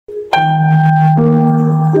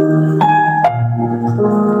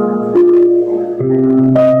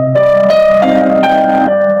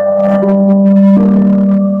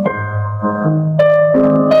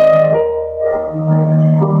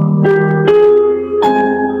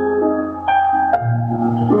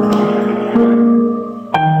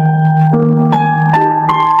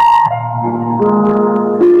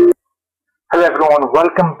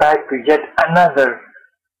welcome back to yet another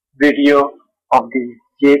video of the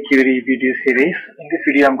jQuery video series. In this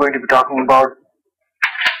video I'm going to be talking about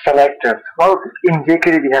selectors. Well, in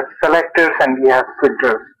jQuery we have selectors and we have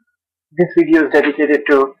filters. This video is dedicated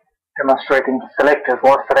to demonstrating selectors,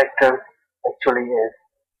 what selectors actually is.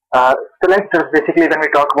 Selectors, basically when we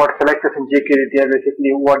talk about selectors in jQuery, they are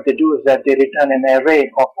basically what they do is that they return an array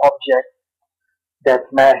of objects that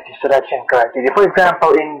match the selection criteria. For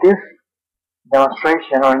example, in this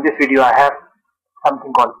demonstration or in this video I have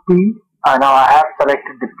something called P, and now I have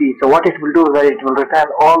selected the P. So what it will do is that it will return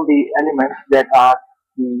all the elements that are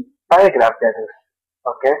the paragraph, that is.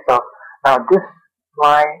 Okay, so now this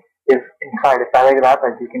line is inside a paragraph,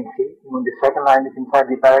 as you can see. Even the second line is inside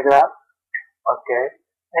the paragraph. Okay,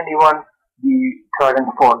 and even the third and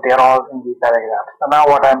fourth, they are all in the paragraph. So now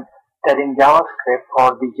what I'm telling JavaScript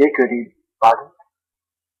or the jQuery part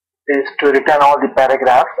is to return all the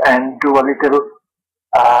paragraphs and do a little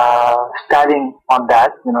styling on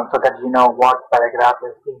that, so that you know what paragraph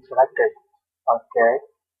is being selected. Okay,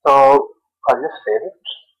 so I'll just save it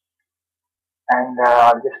and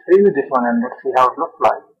I'll just preview this one and let's see how it looks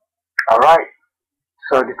like. Alright,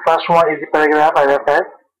 so the first one is the paragraph, as I said,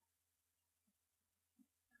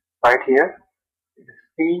 right here. It is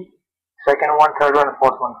P, second one, third one,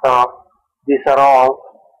 fourth one. So these are all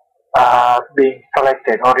being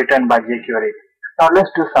selected or written by jQuery. Now let's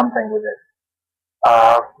do something with it.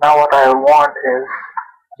 Now what I want is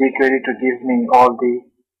jQuery to give me all the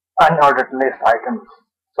unordered list items.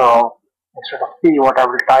 So instead of P, what I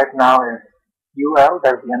will type now is UL,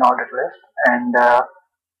 that's the unordered list, and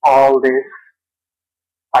all these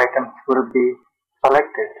items will be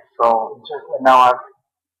selected. So now I've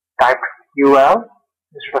typed UL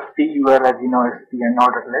instead of P. UL, as you know, is the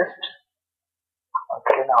unordered list.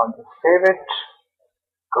 Okay, now I'll just save it,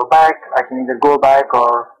 go back. I can either go back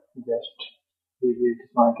or just review this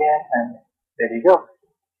one again, and there you go.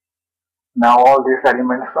 Now all these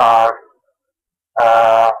elements are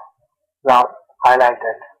now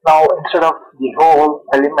highlighted. Now instead of the whole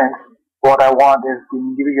elements, what I want is the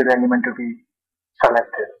individual element to be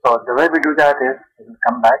selected. So the way we do that is, I will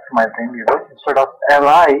come back to my dream viewer. Instead of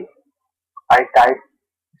li,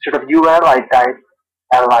 instead of ul, I type li.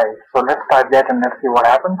 So let's type that and let's see what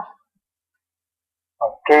happens.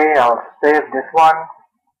 Okay, I'll save this one,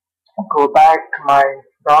 go back to my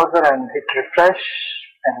browser and hit refresh,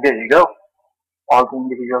 and there you go. All the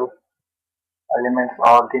individual elements,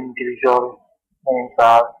 all the individual names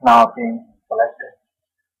are now being selected.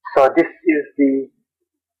 So this is the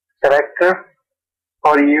selector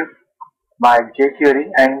for you by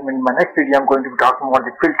jQuery, and in my next video I'm going to be talking about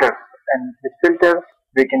the filters, and with filters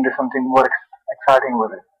we can do something more exciting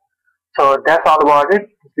with it. So that's all about it.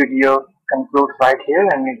 This video concludes right here,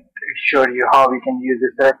 and it shows you how we can use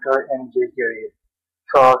the selector in jQuery.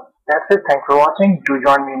 So that's it. Thanks for watching. Do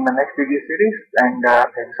join me in the next video series, and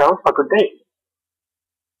have yourself a good day.